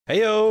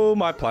Heyo,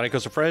 my Planet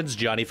Coaster friends,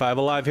 Johnny5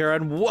 Alive here,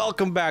 and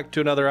welcome back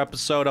to another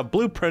episode of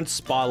Blueprint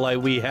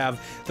Spotlight. We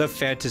have the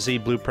Fantasy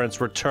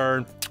Blueprints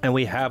return, and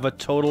we have a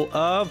total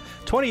of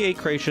 28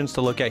 creations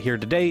to look at here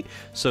to date,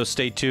 so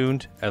stay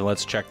tuned and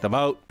let's check them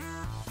out.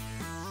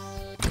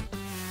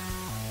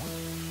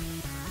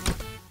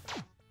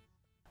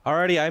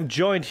 Alrighty, I'm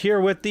joined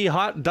here with the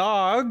hot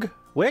dog,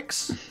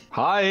 Wix.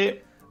 Hi.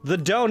 The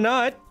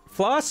donut,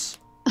 Floss.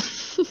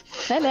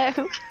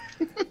 Hello.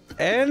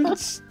 And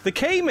the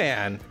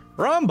K-Man,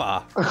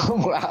 Ramba.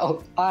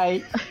 Wow.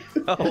 Hi.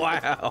 Oh,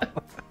 wow.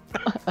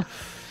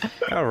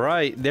 All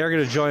right, they're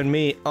going to join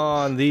me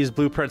on these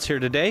blueprints here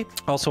today.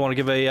 Also want to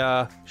give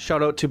a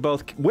shout out to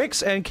both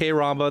Wix and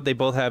K-Ramba. They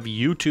both have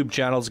YouTube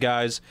channels,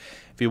 guys.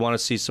 If you want to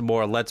see some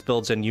more Let's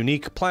Builds and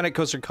unique Planet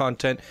Coaster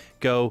content,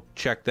 go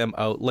check them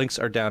out. Links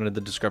are down in the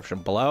description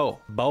below.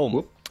 Boom.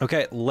 Whoop.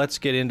 Okay, let's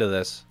get into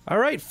this. All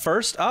right,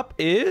 first up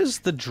is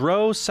the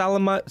Dro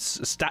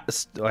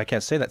Salamite, I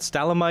can't say that,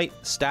 Stalamite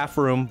Staff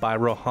Room by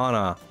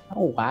Rohana.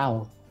 Oh,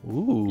 wow.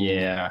 Ooh.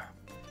 Yeah.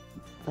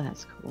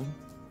 That's cool.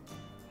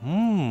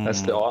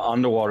 That's the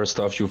underwater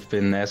stuff you've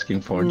been asking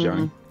for,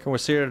 John. Can we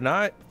see her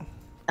tonight?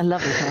 I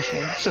love this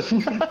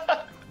mushroom.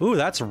 Ooh,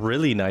 that's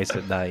really nice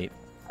at night.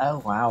 Oh,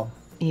 wow.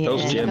 Yeah,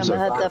 Those gems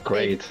remember are the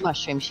great. big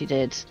mushroom she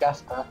did.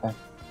 Just perfect.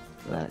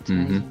 That looked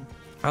amazing.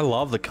 I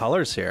love the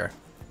colors here.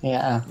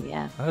 Yeah.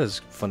 Yeah. That is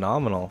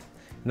phenomenal.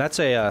 And that's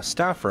a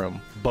staff room.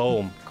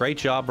 Boom. Great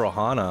job,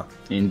 Rohana.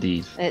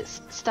 Indeed.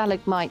 It's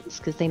stalagmites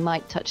because they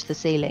might touch the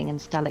ceiling, and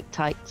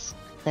stalactites,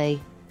 they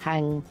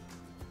hang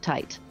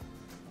tight.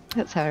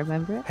 That's how I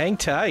remember it. Hang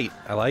tight.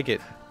 I like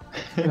it.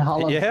 In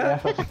Holland, Yeah.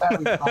 they have a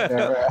very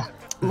popular,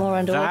 More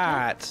underwater.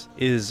 That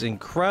is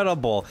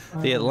incredible.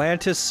 The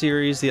Atlantis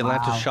series, the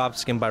Atlantis Wow. shop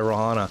skin by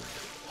Rohana.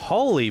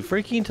 Holy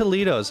freaking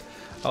Toledos.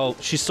 Oh,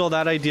 she stole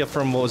that idea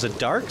from, what was it,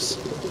 Darks?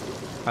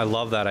 I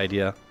love that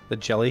idea. The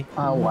jelly.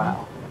 Oh,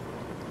 wow.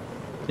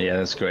 Yeah,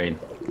 that's great.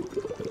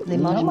 The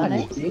How much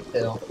marshmallows.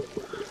 detail?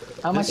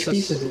 How much This is-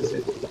 pieces is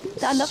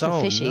it? I love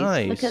So the fishies.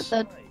 nice.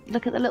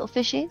 Look at the little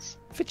fishies.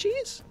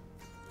 Fishies?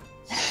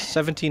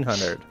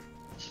 1,700.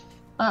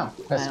 Oh,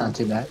 that's Wow. not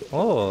too bad.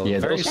 Oh, Yeah,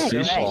 very those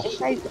They're fish-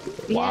 great.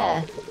 Wow.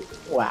 Yeah,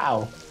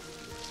 Wow.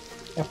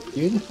 They're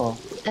beautiful.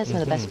 that's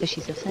one of the best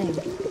fishies I've seen.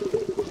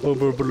 Blub,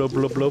 blub, blub,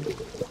 blub, blub.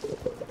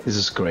 This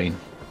is great.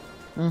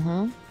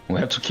 We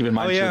have to keep in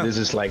mind, Oh, yeah. too, this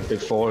is like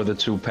before the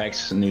 2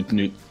 packs, new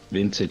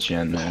vintage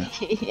and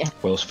Yeah.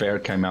 World's Fair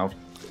came out.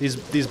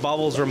 These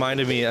bubbles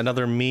reminded me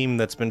another meme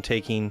that's been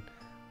taken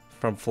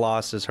from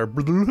Floss is her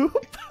bloop.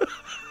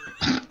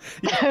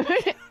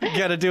 You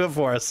gotta do it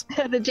for us.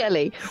 The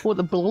jelly or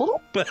the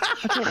bloop.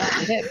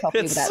 I don't copy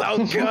It's that. so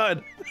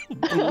good.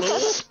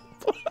 Bloop.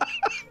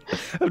 I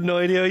have no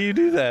idea how you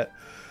do that.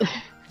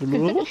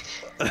 Bloop.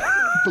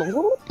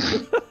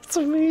 Bloop. That's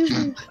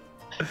amazing.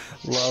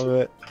 Love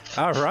it.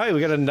 All right, we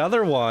got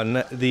another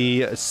one.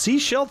 The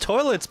Seashell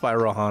Toilets by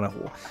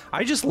Rohana.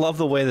 I just love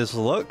the way this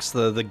looks.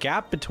 The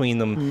gap between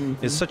them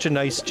is such a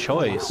nice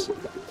choice.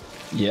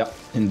 Yep,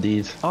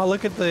 indeed. Oh,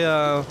 look at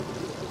the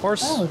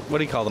horse. Oh. What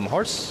do you call them?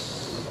 Horse?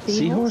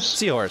 Seahorse?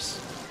 Seahorse.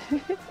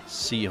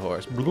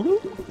 Seahorse.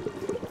 Bloop.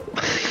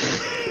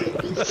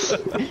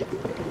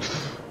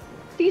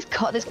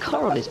 This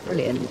coral is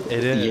brilliant.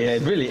 It is. Yeah,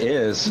 it really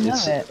is.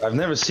 Love it. I've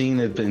never seen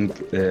it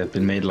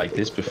been made like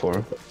this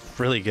before.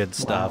 Really good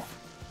stuff.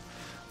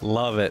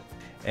 Love it.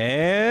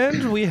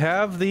 And we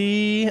have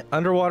the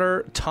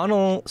underwater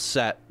tunnel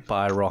set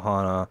by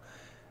Rohana.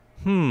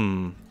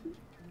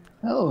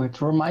 Oh,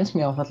 it reminds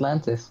me of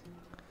Atlantis.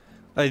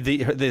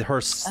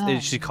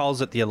 She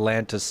calls it the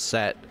Atlantis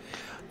set.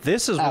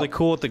 This is really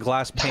cool with the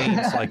glass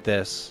panes like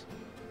this.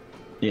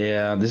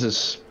 Yeah, this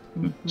is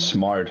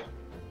smart.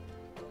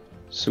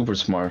 Super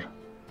smart.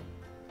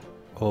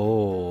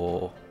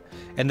 Oh.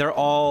 And they're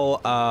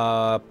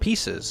all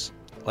pieces,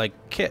 like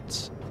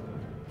kits.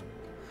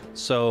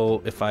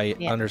 So if I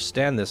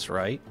understand this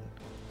right.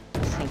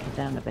 Sink it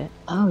down a bit.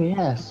 Oh,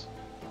 yes.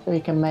 So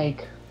you can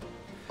make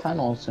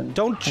tunnels and...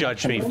 Don't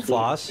judge me,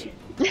 Floss.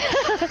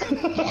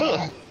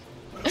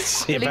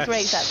 See, At least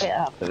raise that bit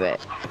up a bit.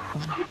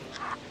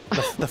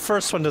 the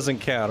first one doesn't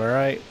count, all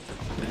right?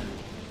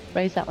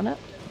 Raise that one up.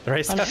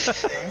 Right?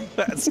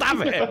 Stop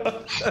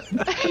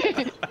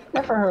it!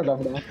 Never heard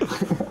of that.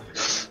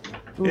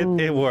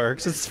 It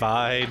works. It's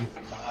fine.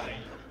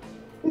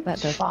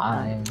 That does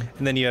Fine.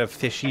 And then you have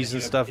fishies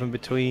and stuff in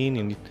between,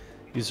 and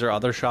these are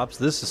other shops.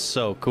 This is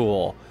so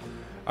cool.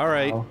 All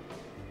right. Wow.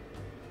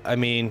 I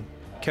mean,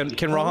 can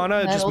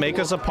Rohana just make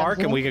us a park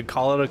and we could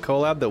call it a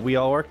collab that we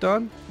all worked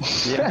on?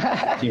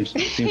 Yeah,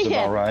 seems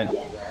Yeah. about right.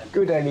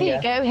 Good Here you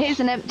idea. go. Here's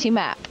an empty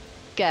map.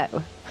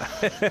 Go.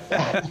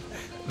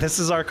 This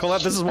is our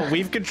collab. This is what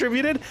we've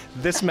contributed.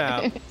 This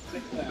map.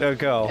 There we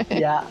go.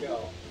 Yeah.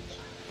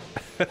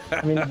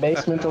 I'm in the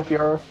basement of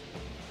your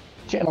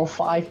Channel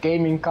 5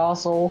 gaming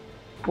castle.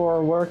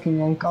 We're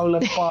working on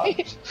collab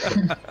parts.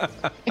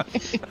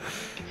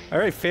 All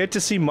right,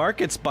 Fantasy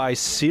Markets by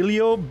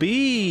Celio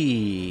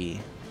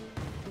B.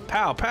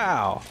 Pow,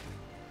 pow.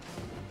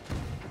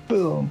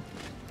 Boom.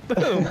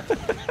 Boom.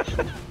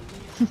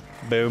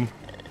 Boom.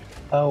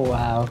 Oh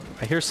wow.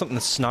 I hear something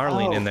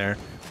snarling in there.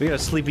 We got a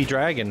sleepy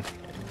dragon.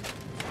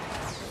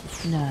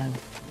 No,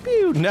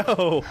 Pew,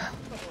 no.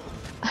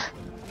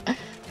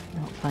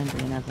 not finding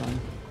another one.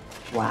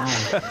 Wow.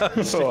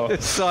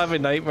 Still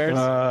having nightmares.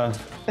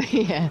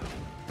 Yeah.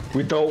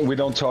 we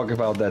don't talk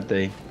about that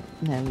day.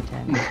 No, we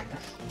don't.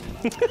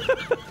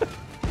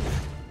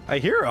 I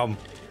hear him.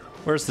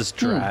 Where's this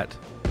drat?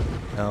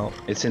 No,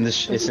 It's in the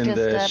it's in just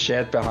the a-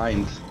 shed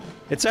behind.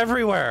 it's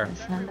everywhere.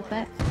 Sound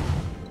effect.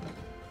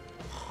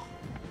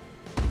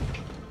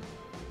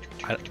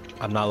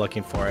 I'm not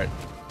looking for it.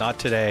 Not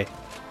today.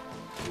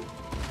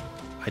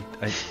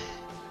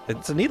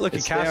 It's a neat looking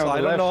It's there castle.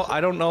 on the I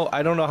don't know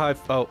how.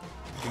 Oh,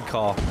 good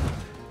call.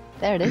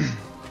 There it is.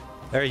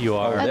 There you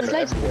are. Oh,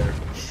 there's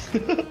loads.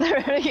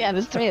 Yeah,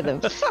 there's 3 of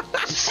them.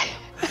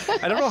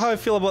 I don't know how I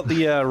feel about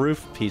the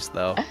roof piece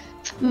though.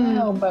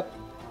 No, but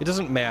It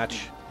doesn't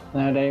match.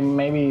 no,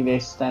 maybe they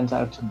stand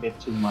out a bit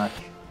too much.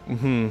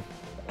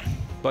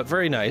 But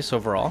very nice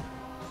overall.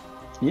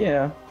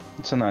 Yeah,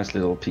 it's a nice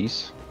little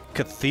piece.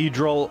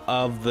 Cathedral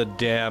of the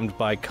Damned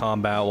by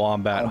Combat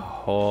Wombat.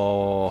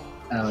 Oh,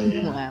 Oh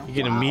yeah. Wow. you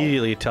can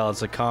immediately tell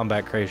it's a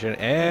combat creation.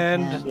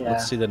 And Yeah.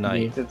 let's see the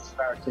knight. Indeed, it's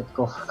very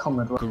typical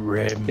comment.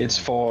 Grim. It's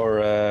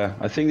for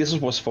I think this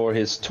was for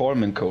his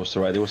Torment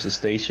coaster, right? It was a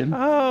station.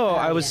 Oh,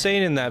 I was yeah.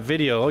 saying in that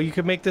video, oh, you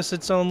could make this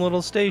its own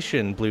little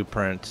station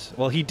blueprint.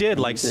 Well, he did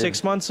like did.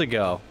 6 months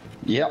ago.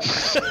 Yep.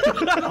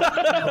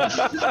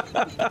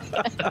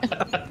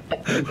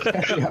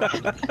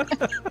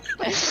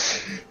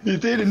 He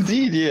did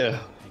indeed, yeah.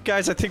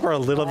 Guys, I think we're a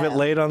little bit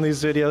late on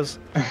these videos.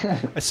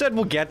 I said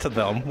we'll get to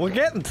them. We're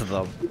getting to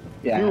them.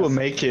 Yeah. We will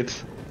make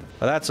it.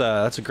 But that's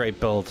a great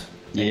build.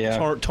 Yeah.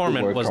 good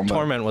Torment work, was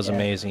Combat.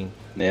 amazing.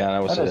 Yeah,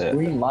 that was Those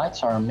green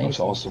lights are that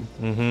amazing. was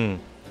awesome.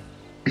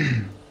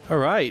 All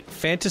right,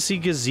 Fantasy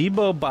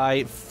Gazebo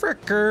by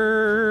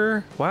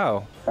Fricker.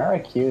 Wow, Very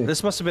cute.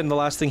 this must have been the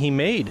last thing he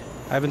made.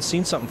 I haven't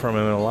seen something from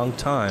him in a long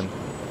time.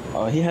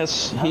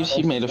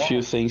 He made a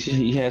few things.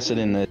 He has it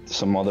in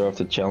some other of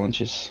the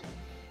challenges,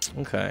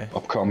 Okay,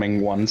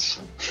 upcoming ones.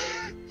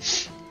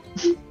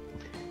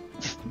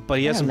 but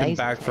he hasn't been Amazing.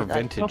 back for That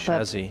vintage, proper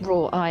has he?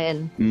 Raw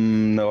iron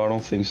No, I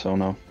don't think so.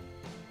 No.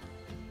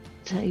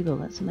 table.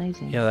 That's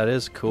amazing. Yeah, that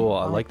is cool.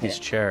 I like like these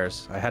it.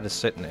 chairs. I had to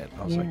sit in it.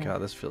 I was like, Yeah. oh,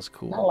 this feels I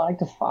cool. like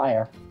the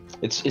fire.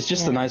 It's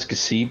just Yeah. a nice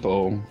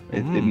gazebo.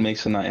 It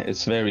makes a nice.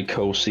 It's very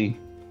cozy.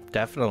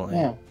 Definitely.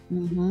 Yeah.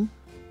 Mm-hmm.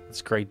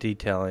 It's great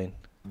detailing.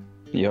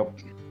 Yep.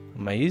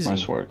 Amazing.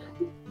 Nice work.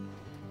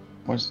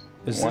 What's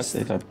Is what's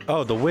this- it?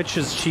 Oh, the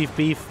witch's chief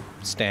beef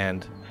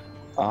stand.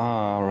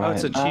 Ah, Oh, right.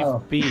 it's a chief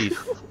Oh.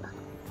 beef.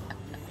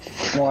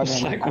 More It's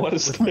than like, what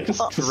is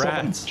this?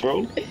 Rats.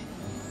 Throat?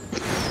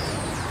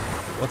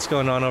 What's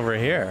going on over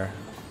here?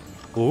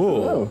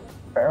 Ooh, Oh,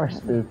 very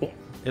spooky.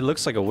 it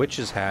looks like a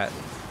witch's hat.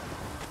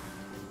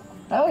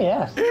 Oh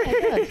yes.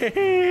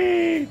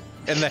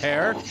 And the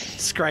hair,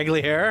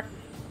 scraggly hair.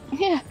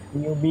 Yeah.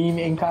 New beam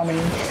incoming.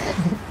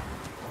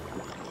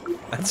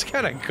 That's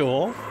kind of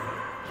cool.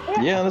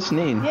 Yeah, that's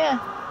neat. Yeah.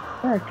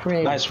 Very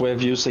creative. Nice way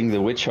of using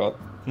the witch hut.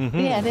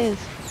 Yeah, it is.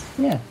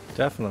 Yeah.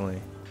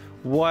 Definitely.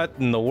 What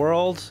in the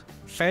world?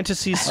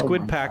 Fantasy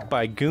Squid my Pack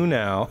by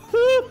Goonow.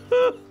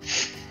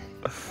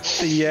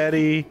 The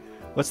Yeti.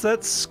 What's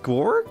that?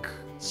 Squork?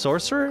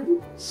 Sorcerer?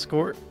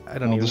 Squork? I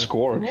don't Not even. the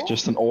squork,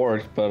 just an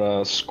orc, but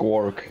a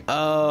squork.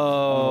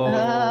 Oh,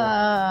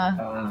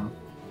 Ah.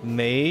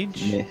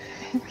 mage. Yeah.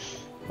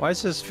 Why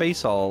is his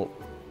face all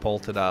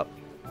bolted up?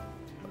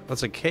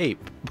 That's a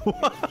cape.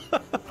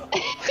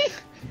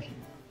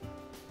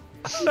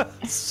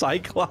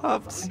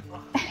 Cyclops.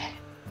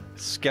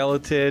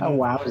 Skeleton. Oh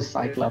wow, the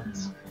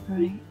Cyclops.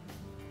 Right.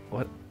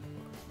 What?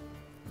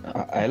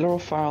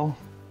 Ailerophile?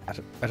 I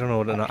don't know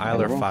what an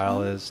Eiler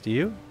file is. Do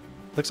you?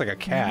 Looks like a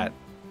cat.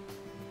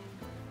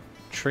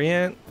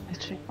 Treant.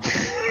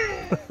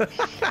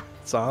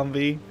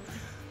 Zombie.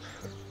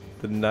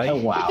 The knight. Oh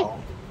wow.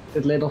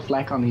 That little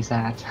fleck on his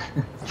hat.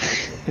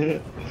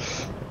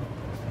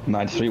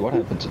 93, what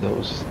happened to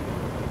those?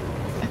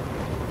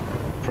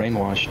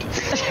 Brainwashed.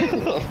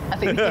 I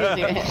think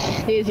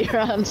here's your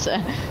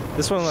answer.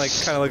 This one like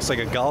kind of looks like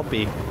a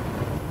Gulpy.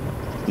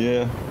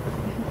 Yeah.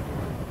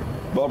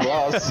 Bob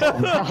Ross.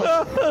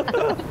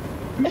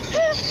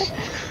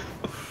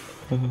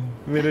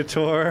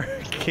 Minotaur.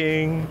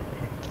 King.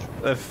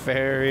 The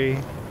fairy.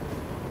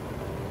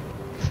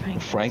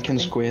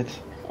 Frankensquid.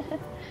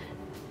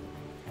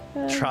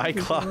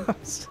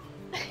 Triclops.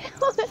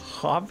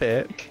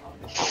 Hobbit.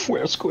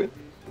 Where's Squid?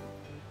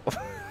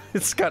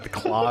 It's got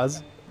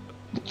claws.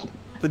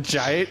 The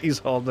giant, he's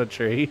holding a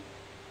tree.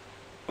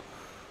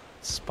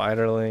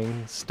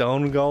 Spiderling.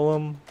 Stone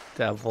golem.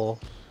 Devil.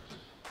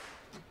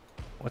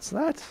 What's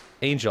that?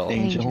 Angel.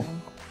 Angel.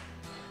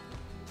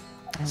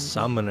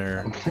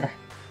 Summoner.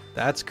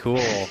 That's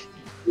cool.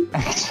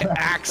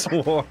 Axe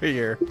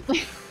Warrior.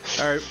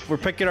 Alright, we're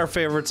picking our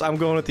favorites. I'm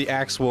going with the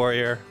Axe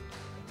Warrior.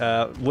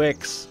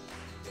 Wix.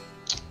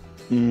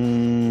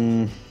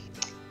 I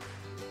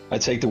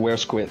take the Where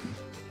Squid.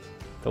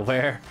 The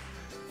where?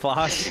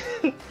 Floss.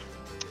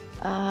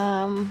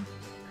 Um.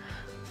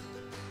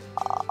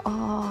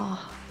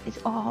 Oh. It's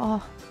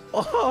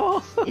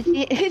Oh,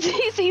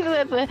 it's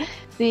either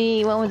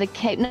the one with the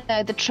cape. No,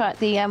 the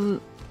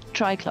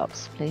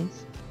Triclops,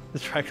 please. the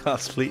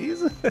Triclops,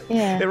 please.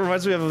 Yeah. It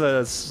reminds me of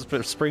the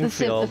The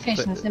Springfield. Fish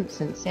and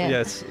Simpsons. Yeah.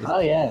 Yes. Oh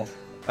yeah.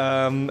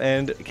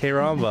 And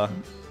K-Ramba.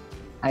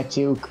 I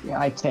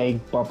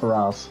take Bob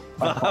Ross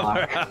by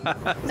far.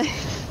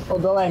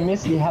 Although I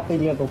miss the happy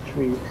little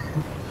tree.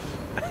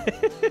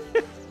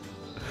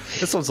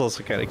 This one's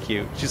also kind of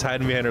cute. She's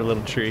hiding behind her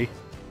little tree.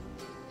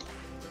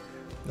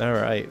 All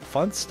right,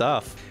 fun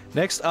stuff.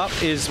 Next up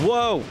is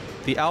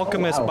The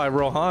Alchemist wow. by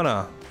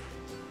Rohana.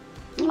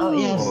 Oh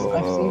yes,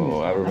 I've seen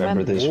Oh, it. I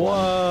remember this one.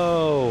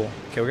 Whoa.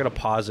 Okay, we're gonna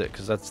pause it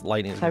because that's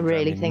lightning. I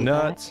really think that.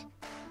 nuts.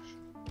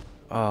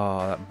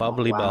 Oh, that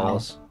bubbly Wow.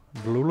 bells.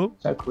 Blue.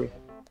 So creative.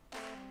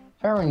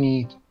 Very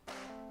neat.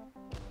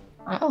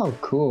 Oh,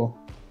 cool.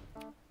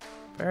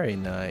 Very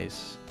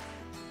nice.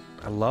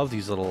 I love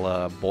these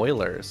little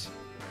boilers.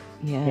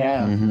 Yeah.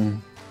 Yeah. Mm-hmm.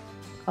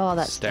 Oh,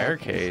 that's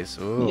Staircase.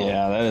 Ooh.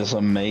 Yeah, that is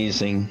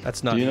amazing.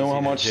 That's not Do you know easy how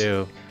to much?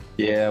 do.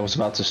 Yeah, I was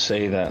about to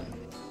say that.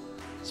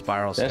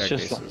 Spiral That's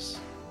just staircases.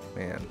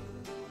 Man.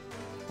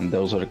 And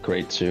those are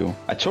great too.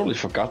 I totally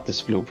forgot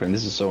this blueprint.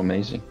 This is so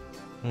amazing.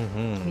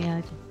 Mm-hmm. Yeah,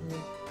 I did.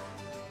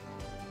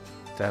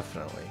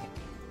 Definitely.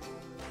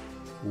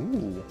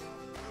 Ooh.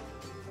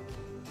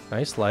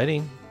 Nice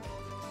lighting.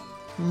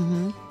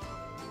 Mm-hmm.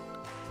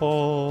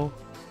 Oh.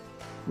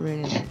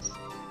 Really nice.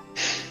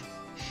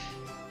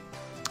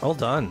 Well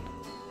done.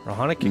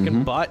 Rohana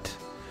kicking butt.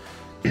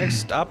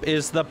 Next up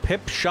is the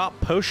Pip Shop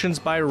Potions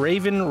by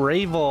Raven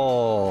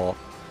Ravel.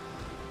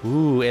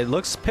 Ooh, it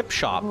looks Pip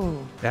Shop. Ooh.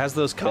 It has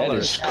those That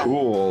colors. is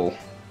cool.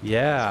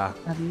 Yeah,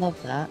 I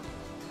love that.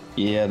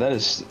 Yeah, that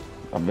is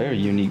a very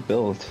unique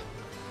build.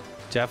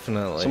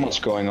 definitely. So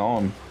much going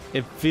on.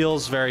 It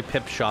feels very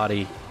Pip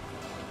Shotty.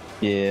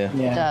 Yeah. It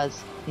Yeah.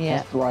 does. Yeah.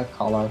 That's the right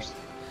colors.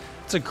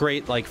 It's a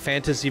great like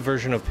fantasy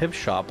version of Pip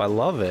Shop. I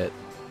love it.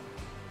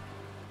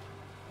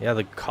 Yeah,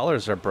 the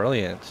colors are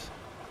brilliant.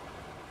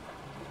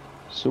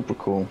 Super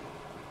cool.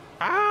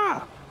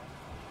 Ah!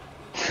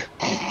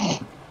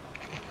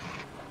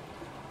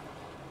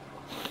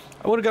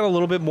 I would have got a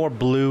little bit more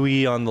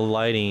bluey on the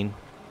lighting.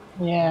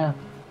 Yeah.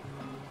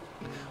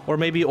 Or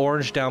maybe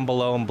orange down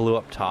below and blue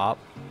up top.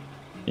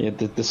 Yeah,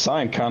 the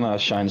sign kind of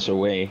shines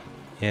away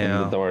in the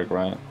Yeah. dark,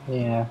 right?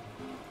 Yeah.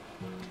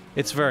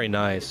 It's very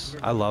nice.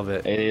 I love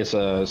it. It is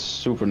a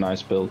super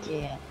nice build.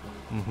 Yeah.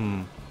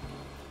 Mm-hmm.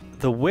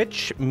 The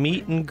Witch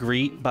Meet and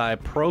Greet by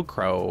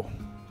Procro.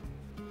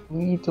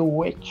 Need a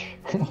witch.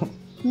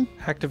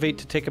 Activate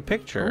to take a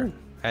picture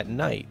at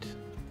night.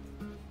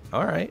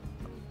 All right.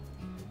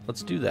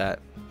 Let's do that.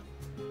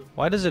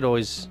 Why does it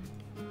always...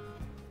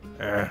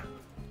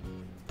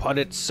 Put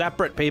it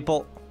separate,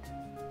 people.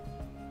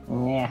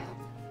 Yeah.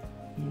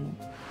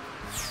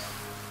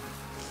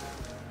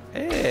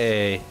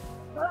 Hey,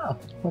 Oh,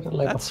 what a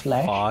little that's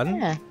flash. fun.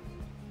 Yeah.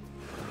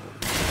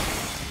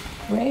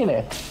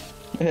 Really?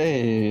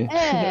 Hey.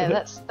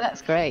 Yeah,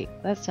 that's great.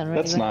 That's done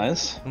really That's well.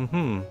 nice.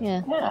 Mm-hmm.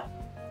 Yeah. Yeah.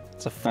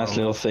 It's a fun Nice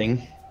little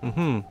thing.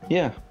 Mm-hmm.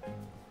 Yeah.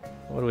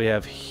 What do we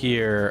have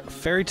here?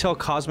 Fairy Tale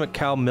Cosmic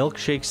Cow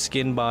Milkshake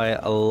Skin by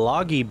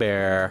Loggy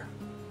Bear.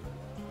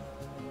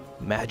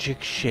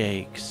 Magic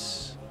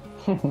shakes.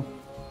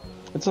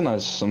 It's a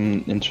nice,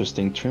 some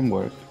interesting trim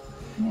work.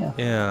 Yeah.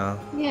 Yeah.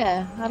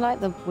 Yeah, I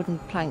like the wooden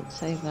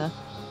planks over.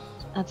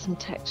 Add some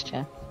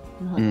texture.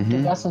 Mm-hmm.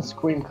 It doesn't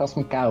scream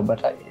Cosmic Cow,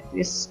 but it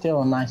is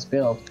still a nice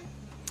build.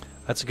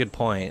 That's a good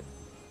point.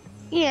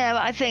 Yeah,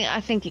 but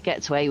I think it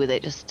gets away with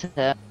it just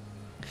to.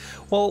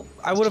 Well,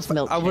 I would have, just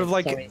milkshake,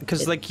 liked, sorry.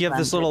 because It's like you have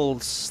this branded. little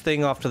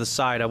thing off to the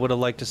side. I would have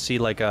liked to see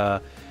like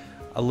a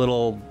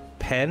little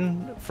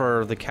pen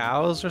for the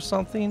cows or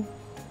something.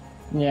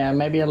 Yeah,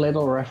 maybe a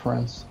little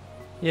reference.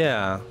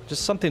 Yeah,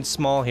 just something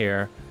small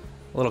here.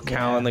 A little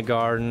cow Yeah. in the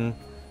garden,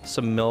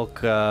 some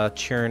milk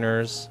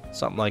churners,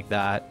 something like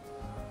that.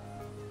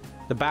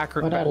 The back,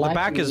 But I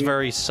like is the-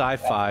 very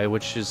sci-fi,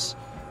 which is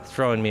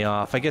throwing me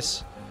off. I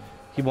guess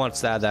he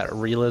wants to add that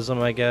realism,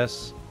 I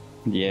guess.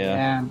 Yeah.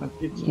 Yeah, but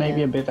it's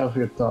maybe a bit over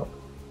the top.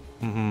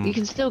 Hmm. You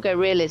can still go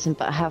realism,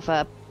 but have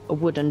a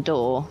wooden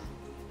door.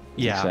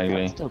 Yeah,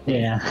 Exactly. Still be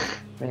Yeah.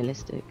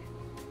 realistic.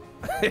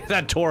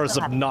 that door is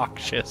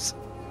obnoxious.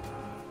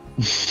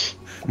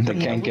 They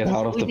can't get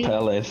out of the we need-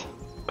 pallet.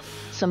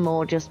 Some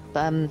more just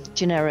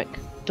generic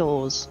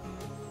doors.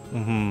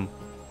 Hmm.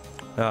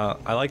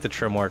 I like the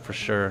trim work for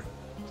sure.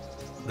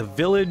 The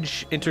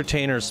Village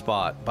Entertainer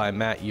Spot by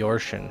Matt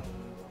Yorshin.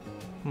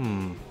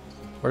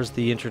 Where's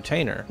the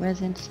entertainer? Where's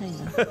the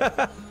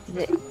entertainer? Is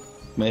it,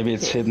 Maybe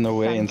it's hidden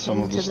away in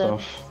some of the into the-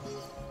 stuff.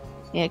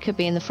 yeah, it could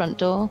be in the front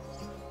door.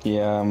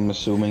 Yeah, I'm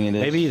assuming it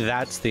is. Maybe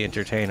that's the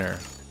entertainer.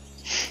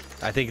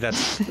 I think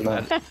that's. No,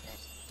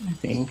 I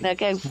think. No,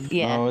 go.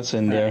 Yeah. no, it's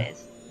in there there. it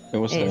is. It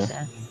was It is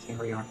there. there.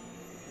 Here we are.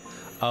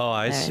 Oh,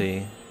 I There.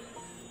 see.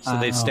 So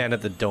they'd Oh. stand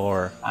at the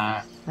door.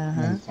 Uh-huh.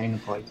 Entertainer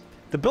point.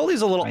 The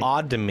building's a little Right.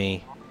 odd to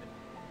me.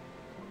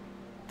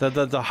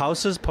 The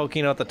houses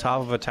poking out the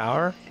top of a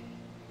tower.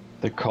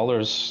 The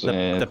colors.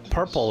 The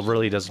purple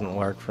really doesn't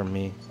work for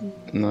me.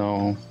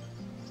 No.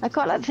 I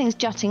quite like things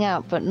jutting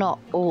out, but not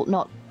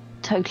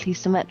totally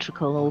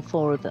symmetrical. All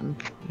four of them.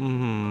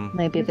 Mm-hmm.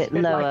 Maybe a It's bit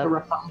like the lower.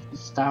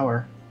 Rapunzel's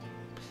tower.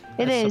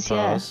 It is,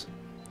 yeah.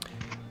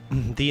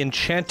 The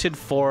Enchanted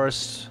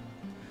Forest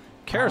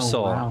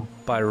Carousel wow.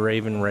 by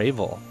Raven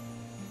Ravel.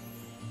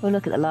 Well,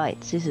 look at the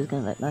lights. This is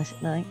going to look nice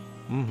at night.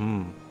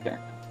 Mm-hmm.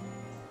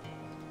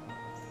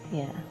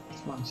 Yeah.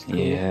 This one's cool.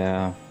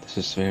 Yeah, this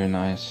is very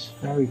nice.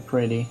 Very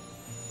pretty.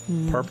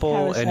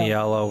 Purple and Carousel.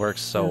 yellow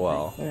works so Perfect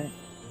well. for it.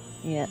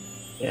 Yeah.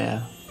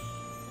 Yeah.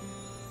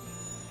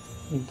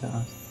 It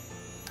does.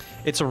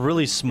 It's a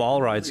really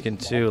small ride skin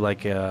too.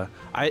 Like,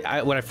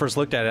 I when I first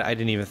looked at it, I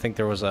didn't even think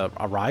there was a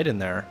ride in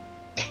there.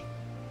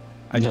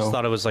 I just No.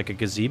 thought it was like a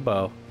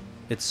gazebo.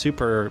 It's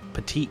super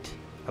petite.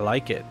 I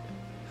like it.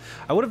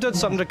 I would have done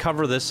something to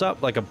cover this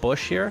up, like a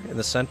bush here in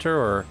the center,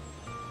 or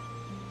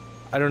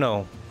I don't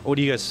know. What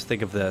do you guys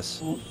think of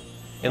this?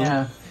 It,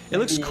 Yeah. it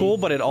looks maybe- cool,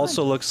 but it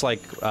also looks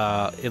like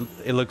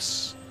it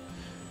looks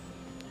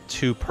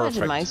too I don't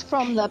know, perfect. it's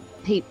from the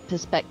peep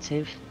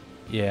perspective.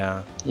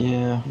 Yeah.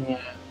 Yeah. Yeah.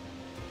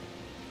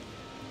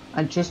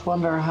 I just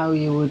wonder how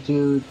you would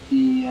do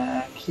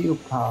the cube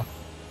path.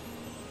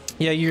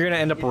 Yeah, you're gonna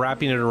end up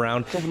wrapping it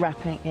around. Just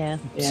wrapping, yeah.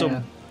 Yeah.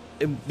 So,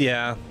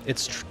 yeah,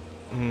 it's.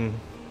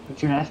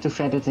 But you have to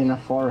fit it in a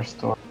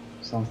forest or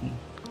something.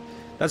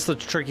 That's the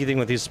tricky thing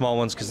with these small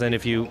ones, because then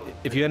if you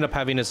end up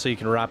having it so you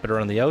can wrap it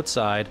around the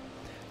outside,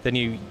 then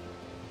you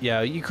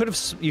could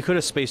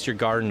have spaced your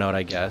garden out,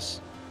 I guess.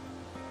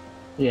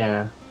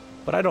 Yeah.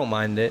 But I don't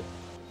mind it.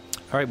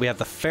 All right, we have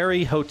the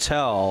Ferry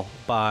Hotel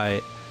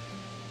by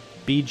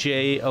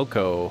BJ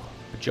Oko.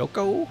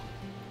 Joko?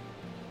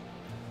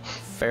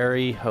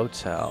 Ferry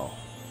Hotel.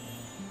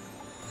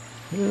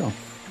 Yeah.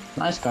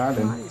 Nice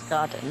garden. Nice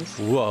gardens.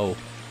 Whoa.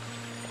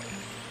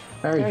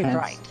 Very, Very fancy.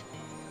 bright.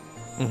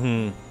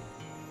 Mm-hmm.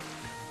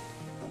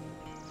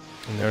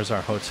 And there's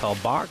our hotel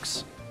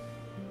box.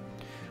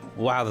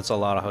 Wow, that's a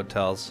lot of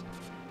hotels.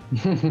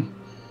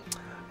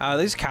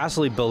 These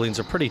castle buildings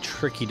are pretty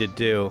tricky to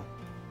do.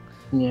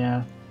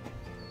 Yeah.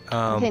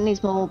 I think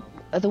these more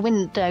the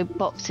window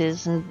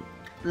boxes and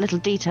little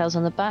details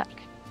on the back.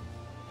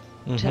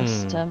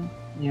 Just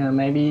Yeah,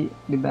 maybe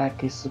the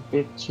back is a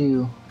bit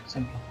too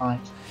simplified.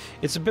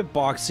 It's a bit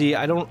boxy.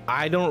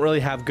 I don't really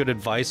have good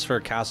advice for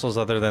castles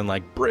other than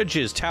like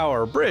bridges,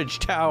 tower, bridge,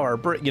 tower,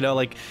 you know,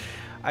 like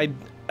I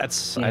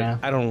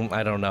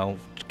don't know.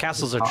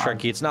 Castles are hard.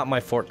 tricky. It's not my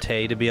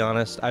forte, to be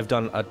honest. I've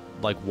done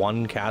like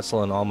one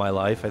castle in all my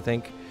life, I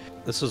think.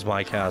 This was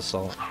my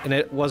castle, and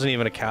it wasn't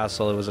even a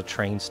castle. It was a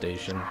train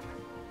station.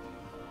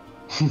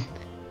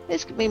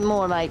 This could be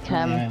more like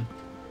Yeah.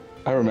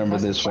 I remember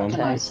this one.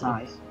 Nice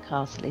size.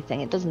 castle-y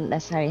thing. It doesn't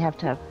necessarily have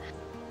to have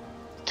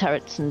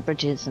turrets and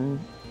bridges and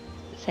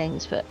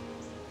things, but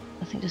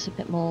I think just a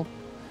bit more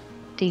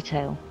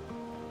detail.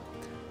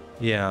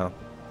 Yeah.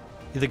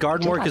 The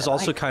garden Just work like is it,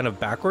 also like- kind of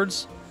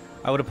backwards.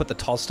 I would have put the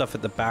tall stuff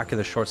at the back and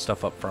the short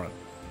stuff up front.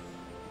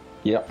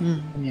 Yep.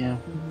 Yeah.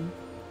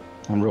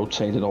 And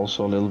rotated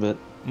also a little bit.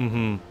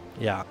 Mm-hmm.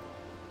 Yeah.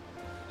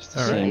 It's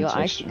the All right. same Your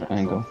texture icy castle.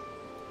 angle.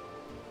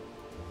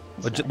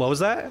 What was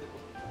that?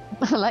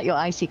 I like your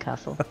icy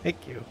castle.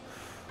 Thank you.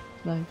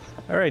 Nice.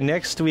 All right,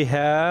 next we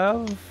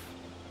have...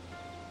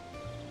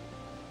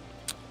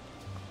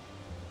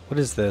 What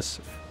is this?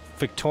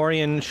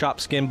 Victorian shop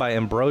skin by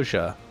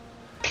Ambrosia.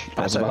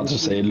 I was about to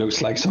say it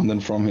looks like something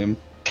from him.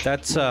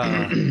 That's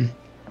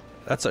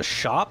that's a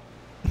shop.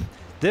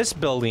 This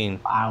building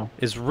Wow.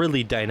 is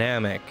really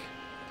dynamic.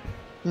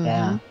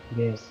 Yeah, it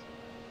is.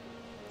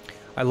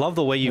 I love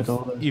the way With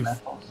all those you've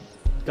metals.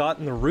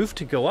 gotten the roof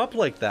to go up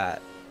like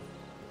that.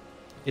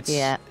 It's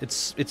Yeah.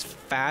 it's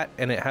fat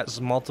and it has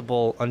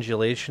multiple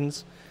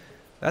undulations.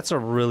 That's a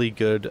really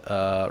good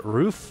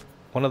roof.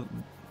 One of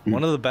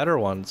the better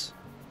ones.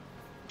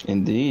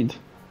 Indeed.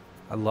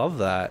 I love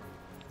that.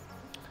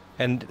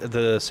 And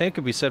the same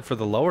could be said for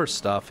the lower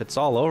stuff. It's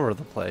all over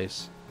the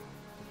place.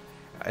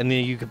 And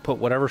then you can put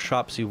whatever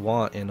shops you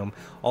want in them.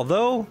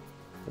 Although,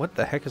 what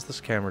the heck is this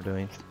camera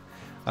doing?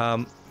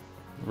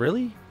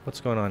 Really?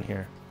 What's going on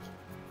here?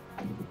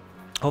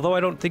 Although I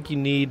don't think you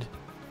need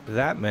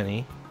that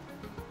many.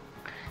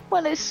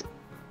 Well,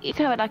 you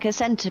can have it like a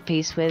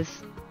centerpiece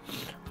with,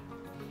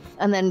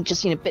 and then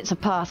just bits of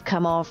path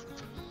come off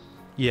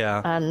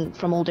Yeah. and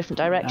from all different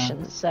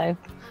directions. So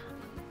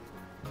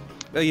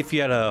If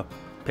you had a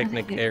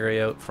picnic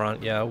area out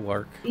front, yeah, it'd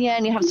work. yeah,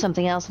 and you have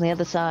something else on the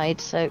other side.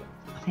 So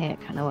I think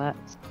it kind of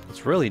works.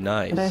 It's really But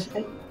I nice.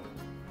 think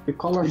the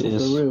colors It of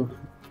is. the roof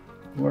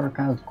work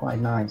out quite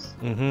nice.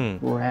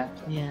 Mm-hmm. Red,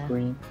 Yeah.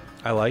 green.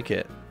 I like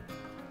it.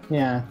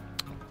 Yeah,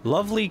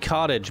 Lovely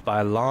Cottage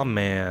by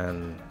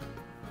Lawman.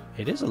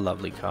 It is a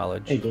lovely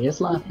college. it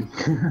is laughing.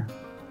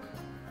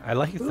 I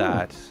like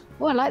that.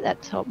 Well, I like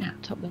that top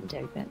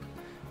window bit.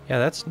 Yeah,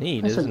 that's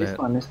neat, So isn't this it?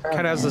 one is very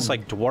Kind of has this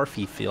handy. like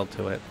dwarfy feel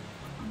to it.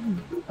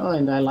 Oh,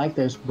 and I like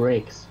those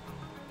bricks.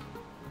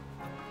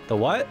 The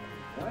what?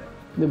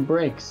 The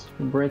bricks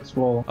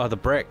wall. Oh, the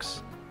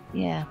bricks.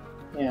 Yeah.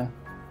 Yeah.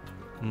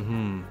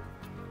 Mm-hmm.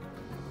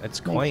 It's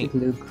Makes quaint. it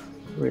look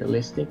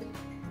realistic.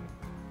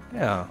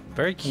 Yeah,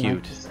 very I like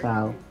cute. the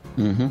style.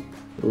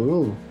 Mm-hmm.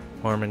 Ooh,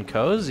 Warm and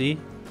cozy.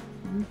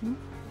 Mm-hmm.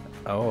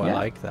 Oh, I Yeah.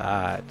 like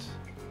that.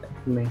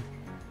 me.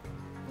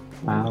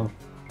 Wow.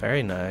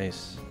 Very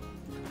nice.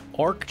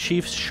 Orc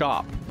Chief's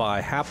Shop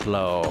by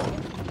Haplo.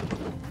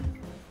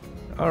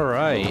 All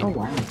right. Oh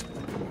wow.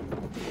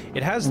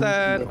 It has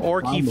that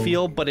orky Wow.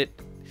 feel, but it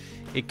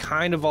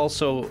kind of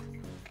also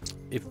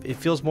it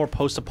feels more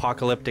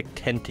post-apocalyptic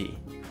tinty.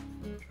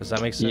 Does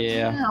that make sense?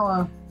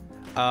 Yeah.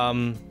 Yeah.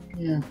 Um,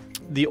 Yeah.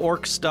 the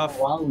orc stuff.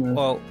 Wow.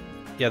 Well,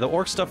 yeah, the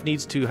orc stuff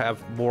needs to have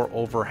more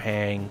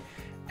overhang,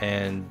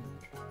 and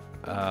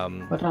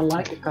But I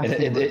like the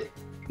custom.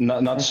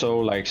 Not so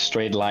like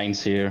straight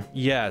lines here.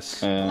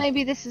 yes,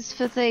 Maybe this is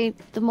for the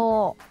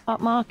more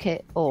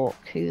upmarket orc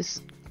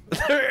who's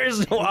there is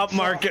no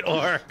upmarket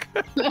orc.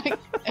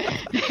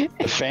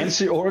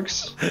 Fancy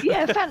orcs.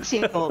 yeah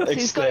fancy orc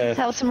who's got to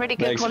sell some really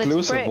the good quality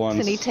exclusive bricks, ones.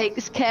 and he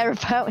takes care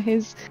about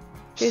his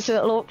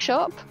little orc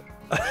shop.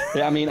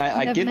 Yeah, I mean,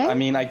 I never get. know. I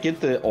mean, I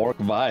get the orc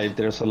vibe.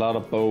 There's a lot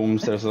of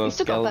bones. There's a lot He's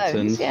of still got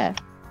skeletons. bones, yeah.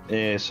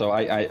 Yeah, so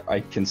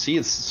I can see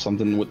it's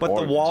something with. But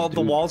orc to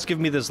the do. walls give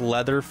me this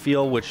leather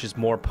feel, which is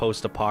more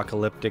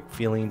post-apocalyptic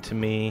feeling to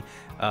me,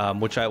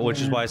 which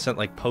is why I sent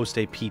like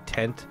post-AP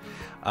tent.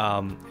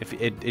 If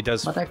it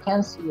does, But I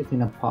can see it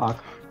in a park.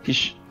 He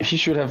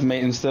should have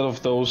made, instead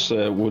of those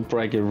wood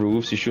bracket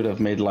roofs, he should have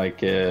made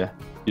like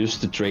use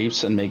the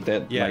drapes and make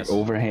that Yes. like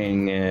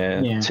overhang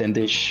Yeah.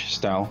 tent-ish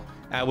style.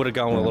 I would have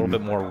gone with a little bit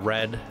more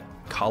red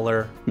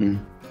color. Hmm.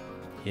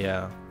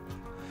 Yeah.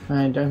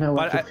 I don't know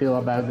what But to feel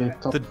about the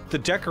top. The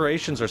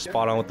decorations are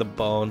spot on with the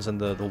bones and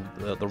the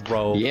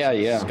robes,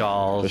 Yeah,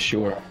 skulls. for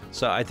sure.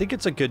 So I think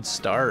it's a good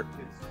start.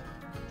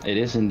 It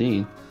is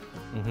indeed.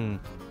 Hmm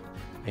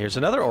Here's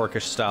another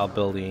orcish style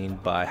building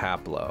by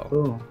Haplo.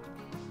 Ooh.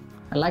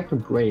 I like the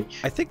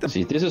bridge. I think the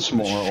See, this is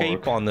more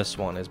shape orc. on this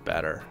one is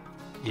better.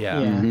 Yeah.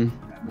 Yeah. Mhm.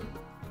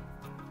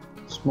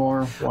 It's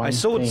more one I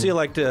still would thing.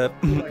 like to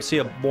see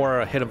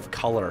a hit of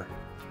color.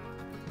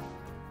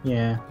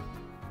 Yeah.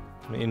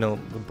 You know,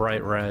 the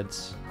bright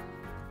reds.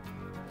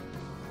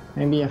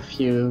 Maybe a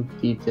few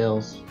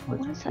details. with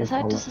What is a that? Is few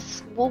that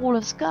just a wall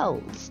of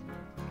skulls?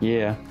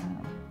 Yeah.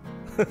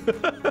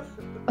 colors.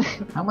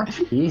 How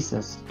much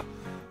pieces?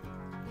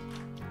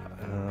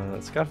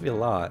 It's got to be a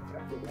lot.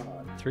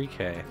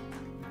 3K.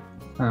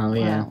 Oh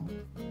yeah. Wow.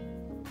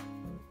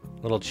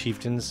 Little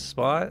chieftain's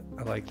spot.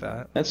 I like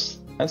that.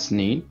 That's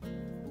neat.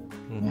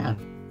 Mhm. Yeah.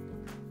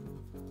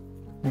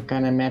 I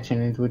can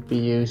imagine it would be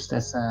used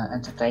as an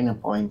entertainer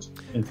point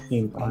in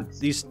theme parks.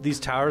 These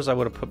towers, I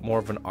would have put more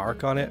of an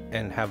arc on it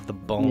and have the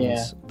bones,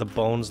 Yeah. the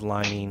bones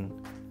lining.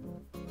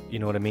 You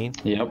know what I mean?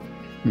 Yep.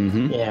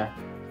 Mm-hmm. Yeah.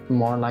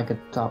 More like a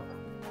top.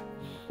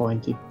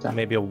 Pointy top.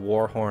 Maybe a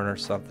war horn or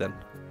something.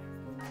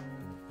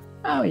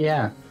 Oh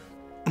yeah.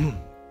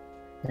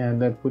 Yeah,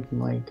 that would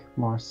make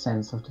more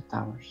sense of the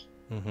towers.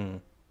 Hmm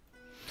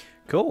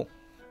Cool.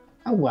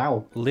 Oh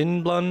wow.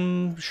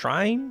 Lindblom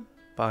Shrine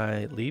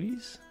by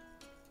Levies.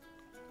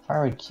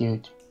 Very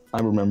cute.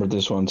 I remember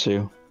this one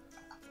too.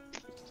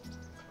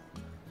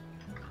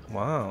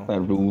 Wow,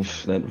 That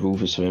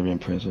roof is very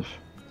impressive.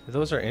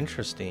 those are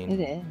interesting. It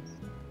is.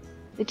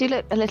 They do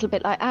look a little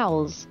bit like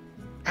owls.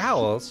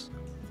 Owls.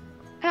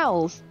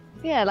 Owls.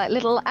 Yeah, like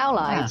little owl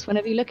eyes.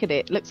 Whenever you look at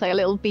it, it looks like a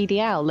little beady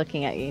owl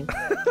looking at you,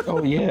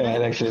 Oh yeah,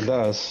 it actually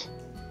does.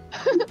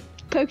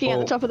 poking out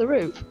the Oh. top of the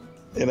roof.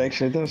 It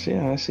actually does.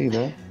 Yeah, I see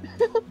that.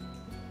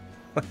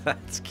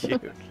 That's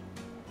cute.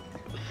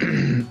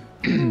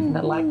 I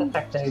like the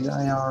fact that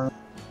they are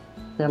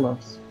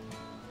pillars.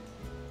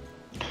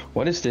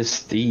 What is this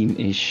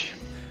theme-ish?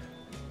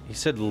 You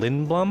said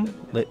Lindblom?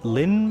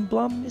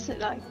 Lindblom? Is it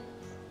like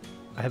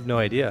I have no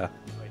idea.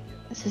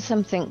 this is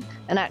something,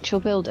 an actual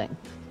building?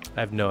 I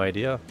have no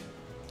idea.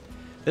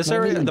 This Maybe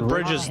area, the the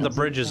bridge is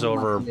lines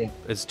over. are not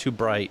It's too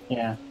bright,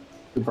 Yeah.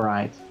 Too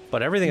bright.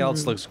 but everything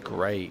else looks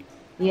great.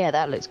 Yeah,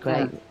 that looks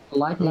great. Yeah, the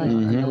lighting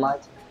Mhm. the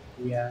light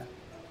the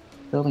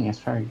building is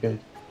very good.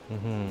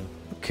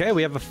 Okay,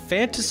 we have a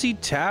Fantasy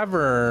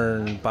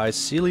Tavern by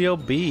Celio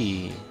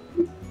B.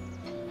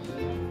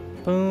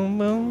 Boom,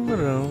 boom,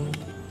 boom.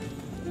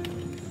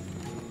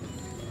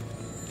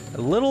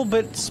 A little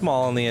bit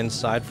small on the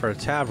inside for a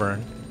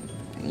tavern.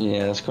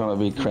 Yeah, it's gonna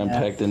be cramped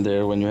packed in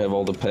there when you have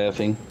all the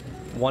pathing.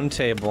 One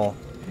table.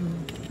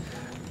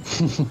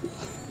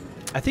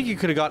 I think you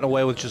could have gotten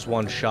away with just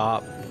one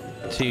shop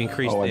to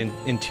increase Oh, the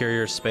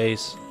interior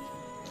space.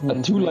 I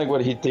do like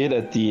what he did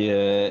at the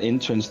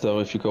entrance, though.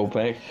 If you go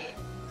back,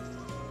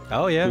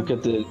 Oh yeah, look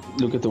at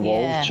the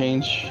wall Yeah.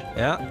 change.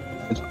 yeah,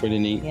 It's pretty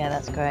neat. Yeah,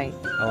 that's great.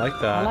 I like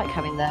that. I like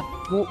having the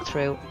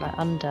walkthrough, like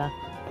under,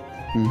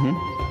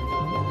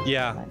 Mm-hmm.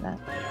 Yeah, like that.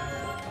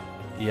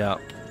 yeah.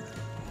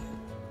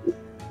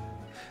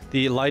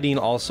 The lighting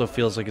also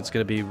feels like it's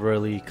gonna be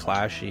really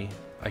clashy.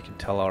 I can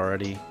tell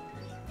already.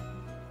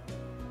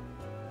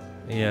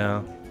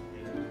 Yeah.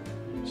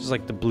 Just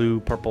like the blue,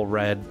 purple,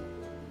 red.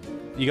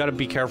 You gotta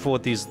be careful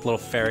with these little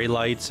fairy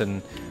lights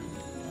and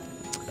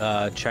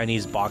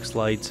Chinese box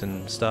lights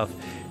and stuff.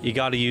 You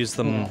got to use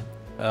them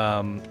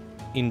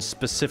in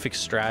specific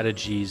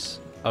strategies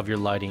of your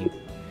lighting.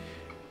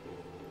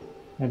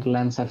 The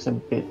lens has a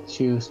bit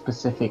too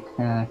specific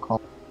color.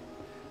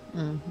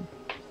 And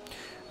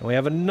we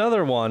have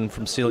another one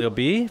from Celio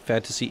B,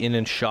 Fantasy Inn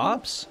and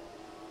Shops.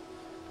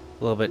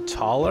 A little bit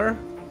taller,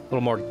 a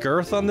little more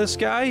girth on this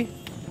guy.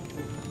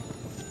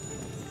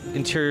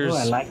 Interior's Oh,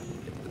 I like.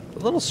 a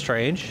little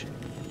strange.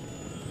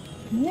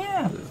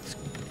 Yeah.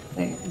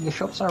 The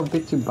shops are a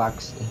bit too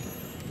boxy.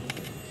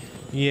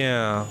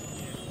 Yeah.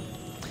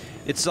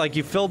 It's like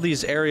you filled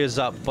these areas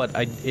up, but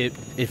it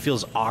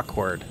feels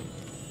awkward.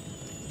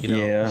 You know,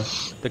 Yeah.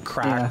 the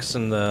cracks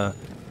and the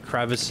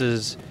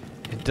crevices,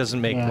 it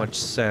doesn't make Yeah. much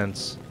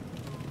sense.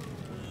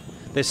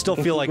 They still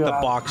If feel you like go the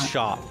out- box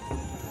shop.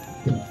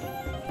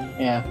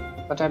 Yeah.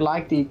 But I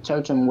like the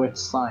totem with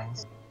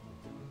signs.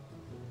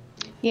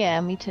 Yeah,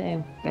 me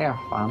too. They are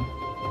fun.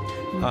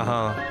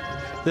 Uh-huh.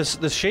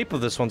 The shape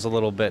of this one's a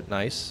little bit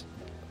nice.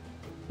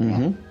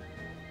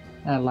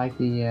 Mm-hmm. I like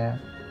the.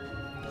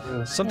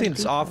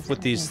 Something's off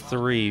with these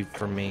three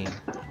for me.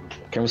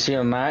 Can we see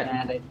a knight?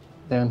 And they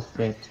don't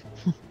fit.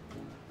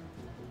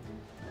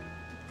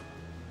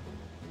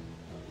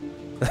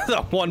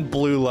 That one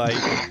blue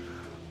light.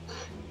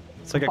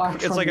 It's like Apart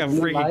it's from like a the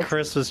blue freaking light.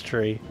 Christmas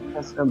tree.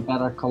 That's a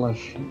better color.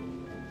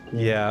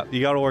 Yeah,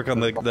 you got to work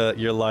on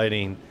your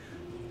lighting.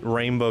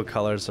 Rainbow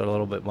colors are a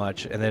little bit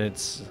much, and then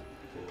it's,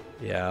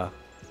 yeah,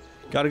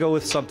 got to go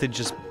with something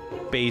just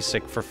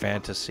basic for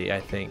fantasy, I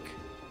think.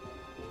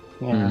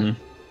 Yeah.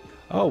 Mm-hmm.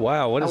 Oh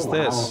wow, what is Oh,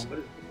 this? wow.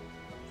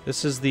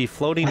 This is the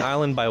Floating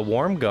Island by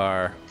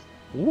Wormgar.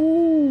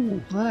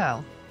 Ooh.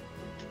 Wow.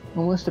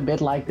 Almost a bit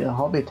like the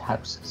Hobbit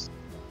houses.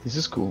 This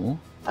is cool.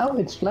 Oh,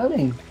 it's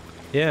floating.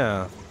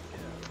 Yeah.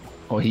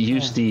 Oh, he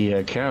used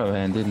the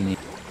caravan, didn't he?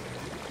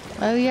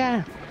 Oh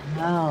yeah.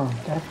 Oh,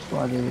 that's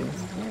what it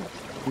is.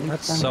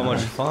 That's so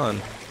much fun.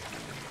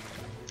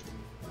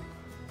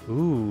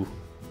 Ooh.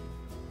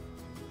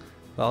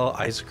 Oh,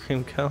 ice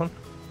cream cone?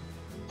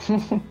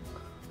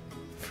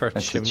 For a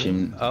That's the chimney?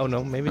 chim- Oh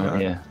no, maybe Oh,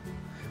 not. yeah.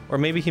 Or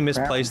maybe he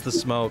misplaced the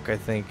smoke, I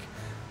think.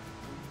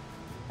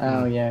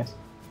 Oh, yes.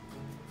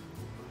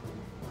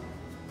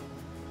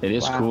 It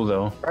is Wow. cool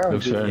though. Very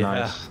Looks good. very Yeah.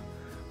 nice.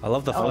 I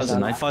love the Oh, fuzzy, the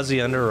night-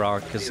 fuzzy under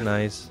rock is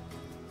nice.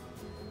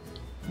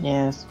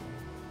 Yes.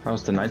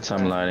 How's the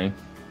nighttime lighting?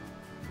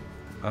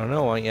 I don't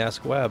know, why don't you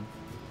ask Webb?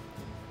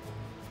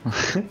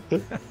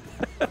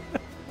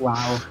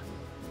 Wow.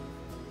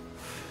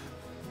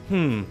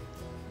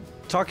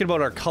 Talking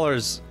about our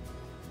colors,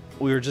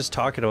 we were just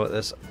talking about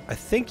this. I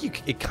think you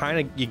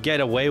get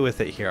away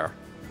with it here.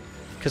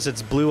 Because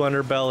it's blue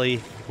underbelly,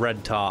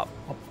 red top.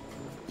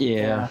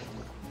 Yeah.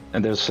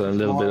 And there's a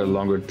little bit of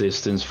longer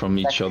distance from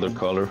each other Section.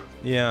 color.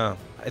 Yeah,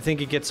 I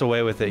think it gets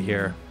away with it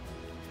here.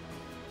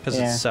 Because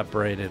Yeah. it's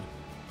separated.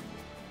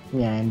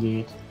 Yeah,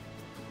 indeed.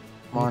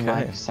 More Okay.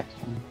 like a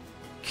section.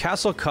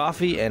 Castle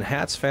Coffee and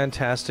Hats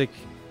Fantastic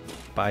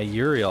by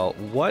Uriel.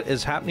 What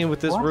is happening with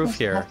this What roof is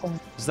here? happening?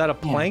 Is that a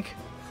plank?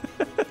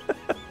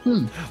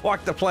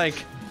 Walk the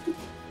plank.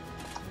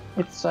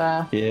 It's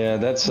Yeah,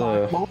 that's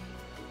a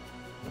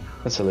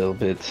little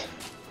bit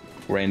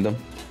random.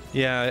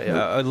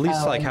 Yeah, at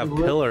least like and have the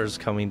roof- pillars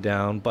coming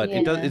down, but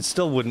Yeah. it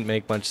still wouldn't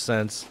make much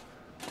sense.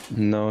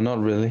 No,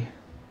 not really.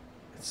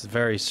 It's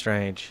very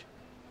strange.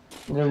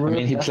 the I roof.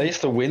 mean, he doesn't-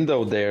 placed the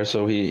window there,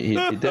 so he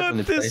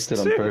definitely This placed it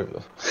on too.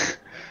 purpose.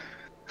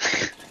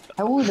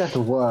 How would that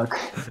work?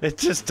 It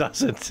just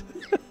doesn't.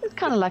 It's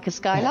kind of like a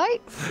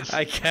skylight.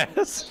 I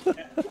guess.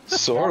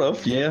 Sort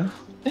of, yeah.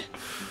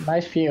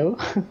 Nice view.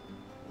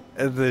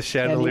 And the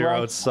chandelier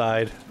Anyone?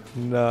 outside.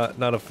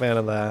 Not a fan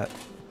of that.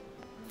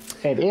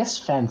 It is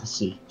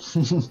fantasy.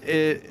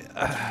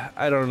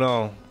 I don't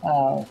know.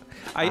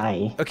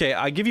 Aye. Okay,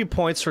 I give you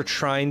points for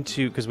trying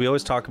to, because we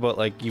always talk about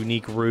like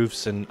unique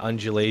roofs and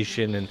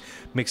undulation and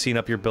mixing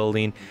up your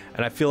building,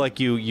 and I feel like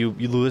you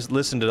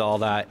listen to all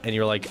that and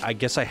you're like, I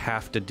guess I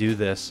have to do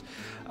this.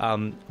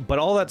 But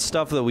all that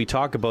stuff that we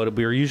talk about,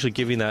 we are usually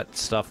giving that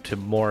stuff to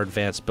more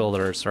advanced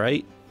builders,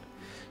 right?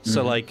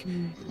 So like,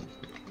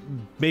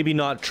 maybe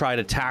not try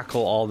to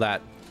tackle all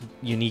that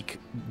unique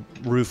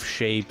roof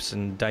shapes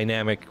and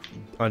dynamic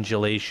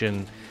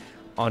undulation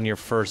on your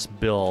first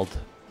build.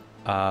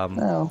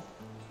 No.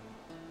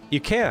 You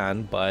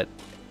can, but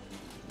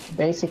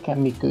Basic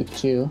can be good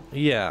too.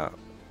 yeah,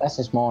 Less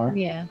is more.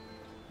 Yeah.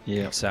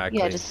 Yeah. exactly.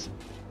 Yeah, just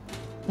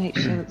make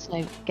sure there's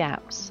no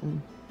gaps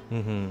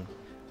and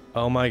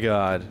Oh my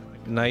God,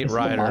 Knight It's a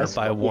Rider nice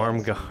by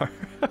one, yes. Wormgar.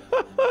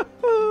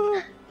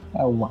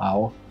 Oh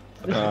wow.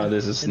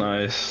 This is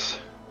nice.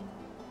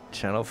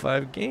 Channel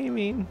 5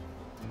 Gaming.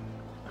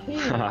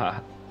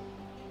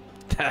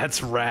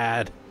 That's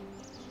rad.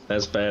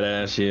 That's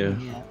badass, you.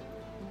 yeah.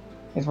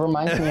 It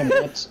reminds me a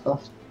bit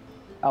of.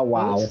 Oh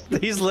wow.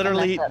 He's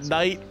literally That's-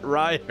 Knight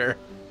Rider.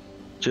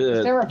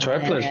 there a- Try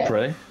Flash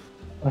Prey.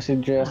 Was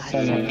it just?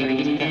 That's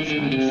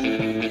nice.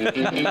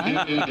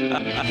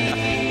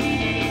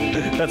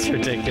 That's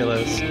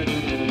ridiculous.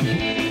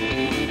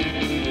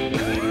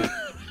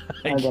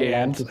 I Oh, the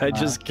lamp can't. is I nice.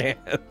 just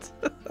can't.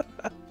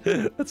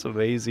 That's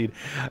amazing.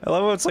 I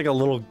love how it's like a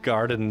little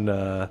garden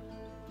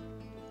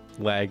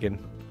wagon.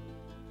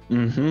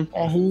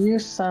 Yeah, he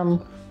used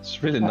some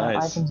It's really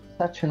nice. items in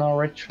such an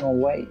original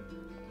way.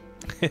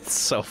 It's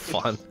so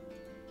fun.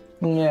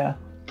 Yeah,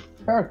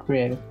 very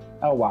creative.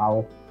 Oh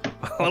wow.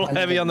 A little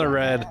heavy on the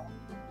red.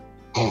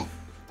 Yeah,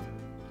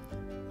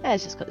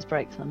 it's just got its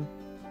brakes on.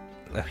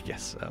 I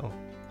guess so.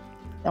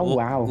 Oh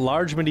wow.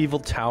 Large medieval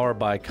tower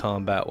by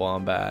Combat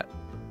Wombat.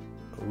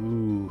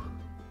 Ooh.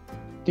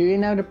 Do you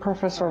know the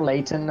Professor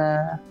Layton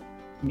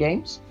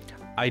games?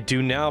 I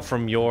do now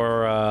from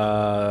your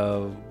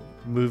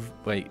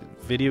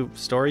video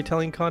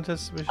storytelling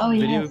contest. Oh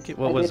video, yes.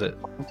 What I was did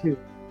it? one too.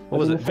 What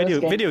was But it? the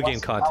first Video game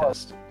was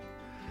contest.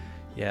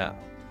 Yeah,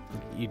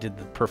 you did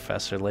the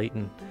Professor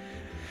Layton.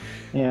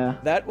 Yeah.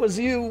 That was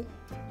you.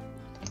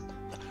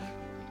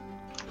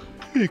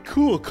 Hey,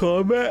 cool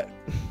Combat.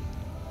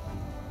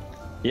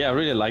 Yeah, I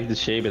really like the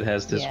shape it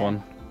has, this Yeah.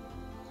 one.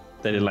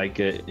 That it like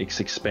it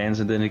expands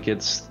and then it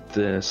gets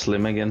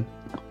slim again.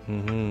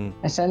 Mm-hmm.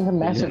 I sent a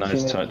message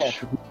nice in the touch.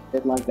 chat.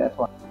 Did like that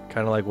one.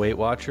 Kind of like Weight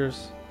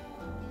Watchers.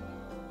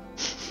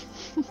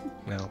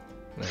 No.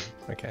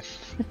 Okay.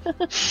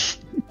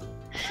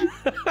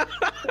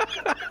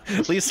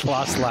 At least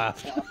Floss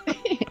laughed.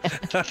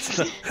 That's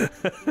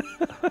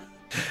the...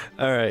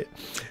 All right.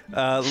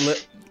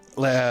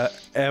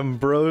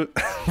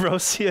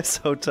 Ambrosius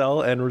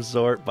Hotel and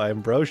Resort by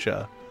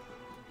Ambrosia.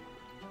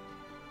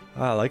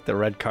 Oh, I like the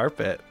red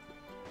carpet.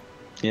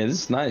 Yeah,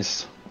 this is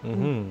nice.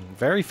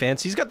 Very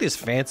fancy. He's got these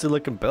fancy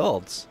looking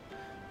builds.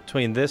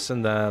 Between this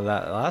and that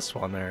last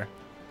one there.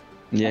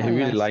 Yeah, he Oh,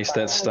 really nice likes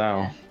that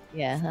style.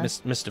 Yeah. Huh?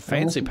 Mr.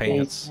 Fancy Okay.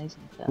 Pants. Amazing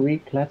stuff.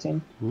 Greek,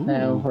 Latin,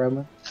 no,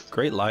 Roman.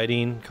 Great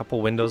lighting.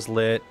 Couple windows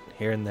lit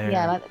here and there.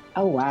 Yeah, like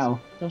Oh wow.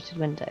 the dotted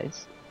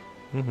windows.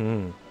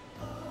 Mm-hmm.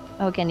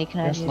 Oh, again, you can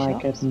add Just your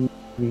like shops. a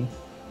movie.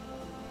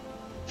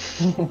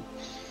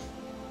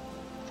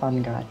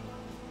 Fun guy.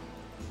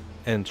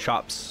 And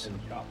shops.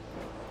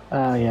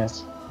 Oh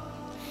yes.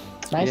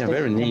 Nice Yeah, that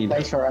very you can neat.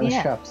 place your own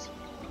Yeah. shops.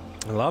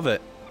 I love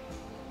it.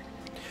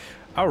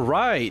 All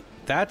right,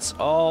 that's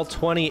all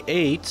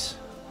 28.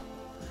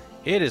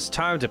 It is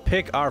time to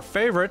pick our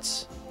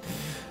favorites.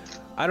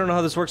 I don't know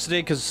how this works today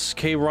because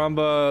K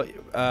Ramba,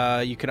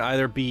 you can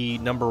either be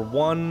number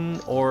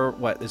 1 or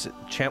what is it?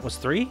 Champ was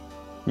 3.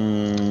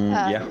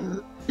 Yeah.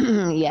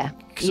 Yeah.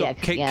 So yeah.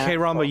 K yeah.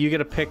 Ramba, you get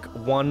to pick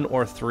 1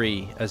 or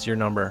 3 as your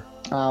number.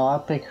 Oh, I'll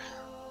pick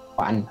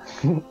one.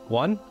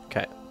 1.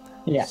 Okay.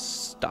 Yeah.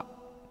 Stop.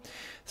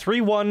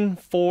 3, 1,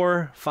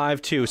 4,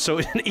 5, 2. So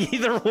in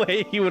either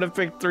way, you would have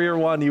picked 3 or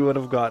 1. You would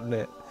have gotten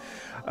it.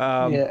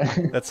 Yeah.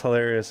 That's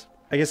hilarious.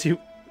 I guess you,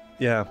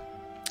 yeah.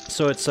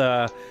 So it's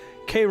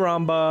K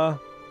Ramba.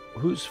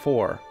 Who's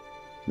 4?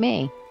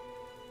 Me.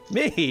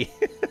 Me.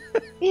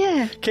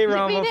 Yeah. K Is it me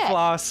Ramba, next?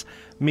 Floss,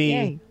 me,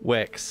 Yay.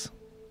 Wix.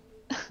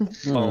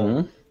 Mm-hmm.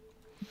 Boom.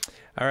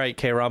 All right,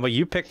 K Ramba,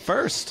 you pick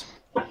first.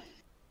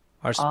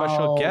 Our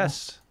special Oh.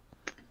 guest.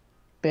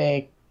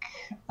 Pick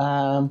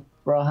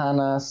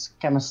Rohana's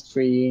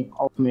chemistry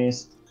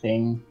alchemist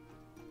thing.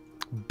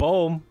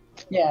 Boom.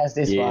 Yes,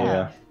 this one.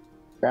 Yeah.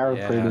 Very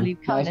Yeah. pretty. You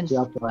can't Nice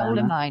job, all of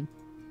Rohana. mine.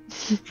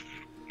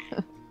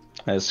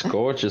 It's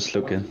gorgeous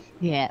looking.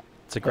 Yeah.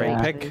 It's a great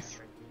Yeah. pick.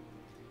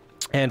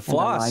 And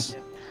Floss. like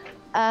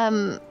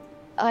it.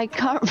 I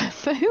can't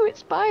remember who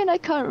it's by, and I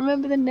can't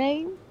remember the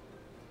name.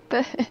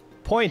 But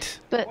Point.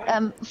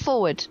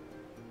 forward,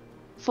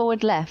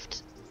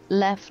 left,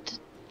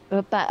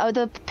 back. Oh,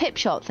 the pip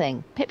shot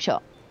thing. Pip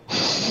shot.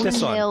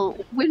 This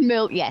one.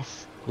 Windmill.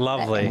 Yes.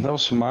 Lovely. That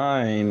was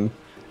mine.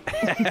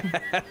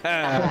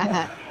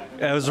 It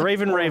was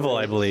Raven Ravel,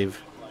 I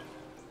believe.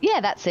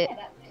 Yeah, that's it.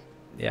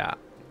 Yeah.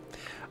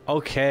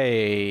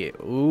 Okay.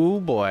 Ooh,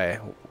 boy.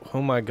 Who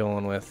am I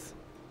going with?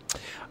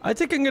 I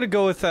think I'm going to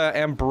go with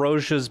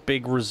Ambrosia's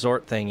big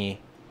resort thingy.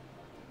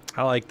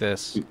 I like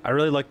this. I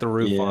really like the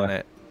roof Yeah. on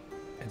it.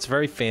 It's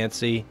very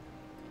fancy.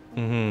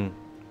 Mm-hmm.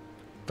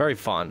 Very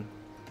fun.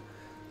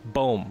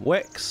 Boom.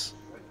 Wix.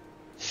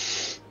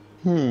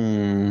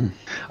 I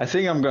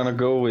think I'm gonna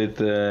go with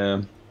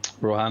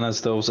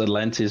Rohana's those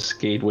Atlantis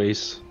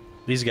gateways.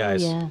 These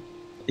guys. Yeah.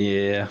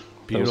 Yeah.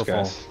 Beautiful. Those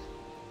guys.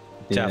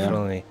 Yeah.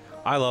 Definitely.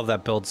 I love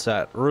that build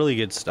set. Really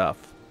good stuff.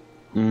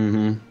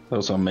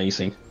 Those are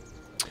amazing.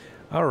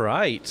 All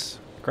right.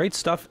 Great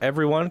stuff,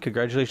 everyone.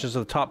 Congratulations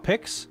on the top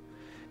picks.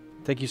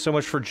 Thank you so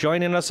much for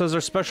joining us as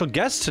our special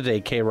guest today,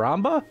 K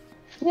Ramba.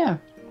 Yeah.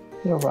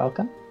 You're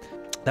welcome.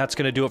 That's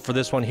going to do it for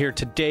this one here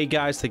today,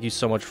 guys. Thank you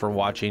so much for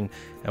watching,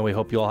 and we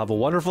hope you all have a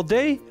wonderful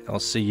day. I'll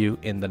see you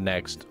in the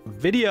next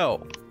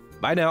video.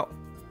 Bye now.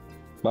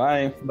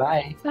 Bye.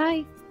 Bye.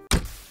 Bye.